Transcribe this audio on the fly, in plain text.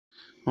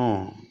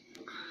哦，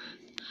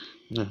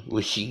那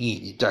我心意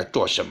你在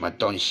做什么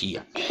东西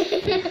呀？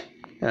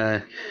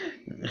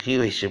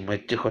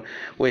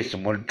为什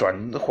么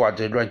画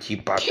的乱七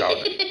八糟的？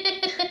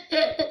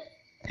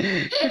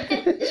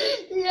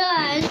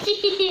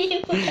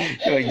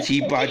乱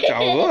七八糟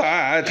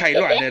啊，太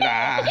乱了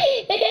啦！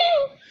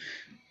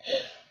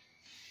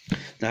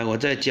来，我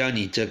再教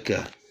你这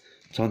个，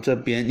从这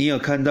边，你有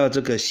看到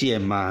这个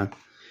线吗？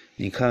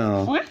你看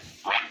哦，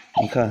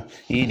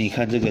你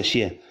看这个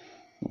线，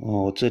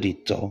哦，这里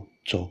走，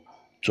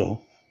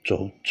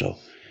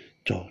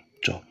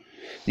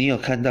你有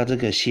看到这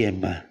个线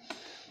吗？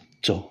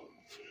走，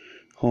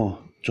哦，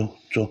走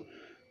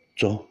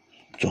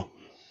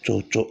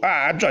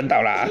啊，转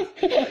到了！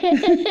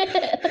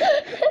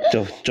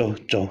走。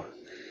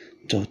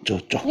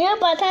你要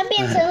把它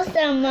变成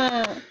什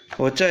么？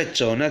我在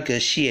走那个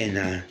线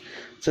啊，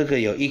这个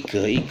有一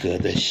格一格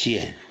的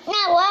线。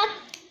那我要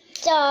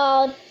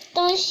找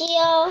东西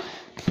哦。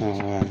好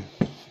啊，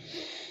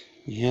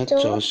你要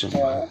走什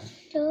么？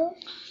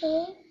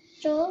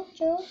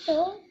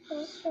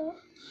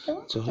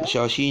走，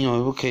小心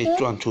哦，不可以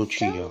撞出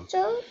去哦。走。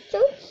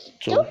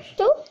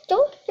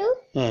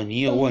你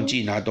又忘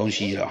记拿东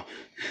西了。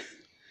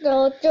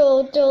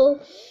走。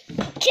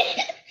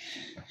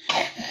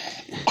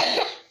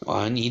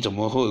哇，你怎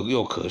么会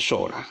又咳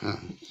嗽了？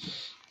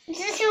这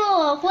是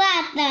我画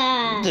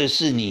的。这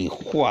是你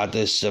画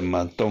的什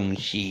么东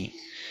西？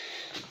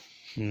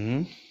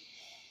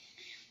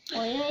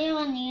我要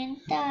用粘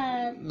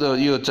的。这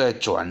又在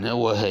转了，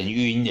我很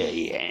晕了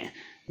耶，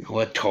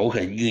我头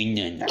很晕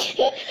了呢。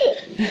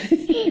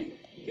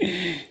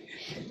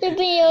这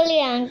边有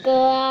2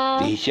个啊。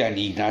等一下，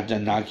你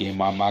拿给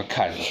妈妈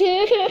看。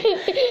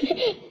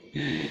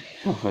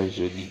我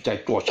说你在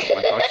做什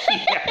么东西？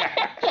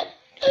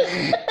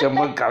怎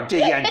么搞这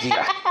样子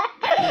啊？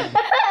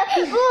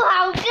不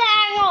好看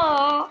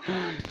哦。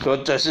说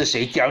这是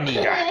谁教你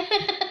的？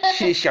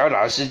是小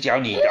老师教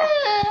你的？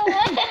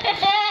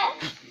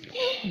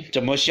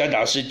怎么小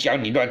老师教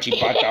你乱七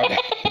八糟的？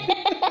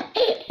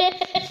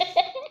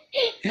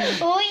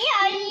不要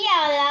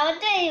了，我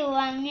这里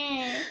玩哎。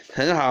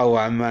很好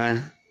玩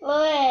吗？对。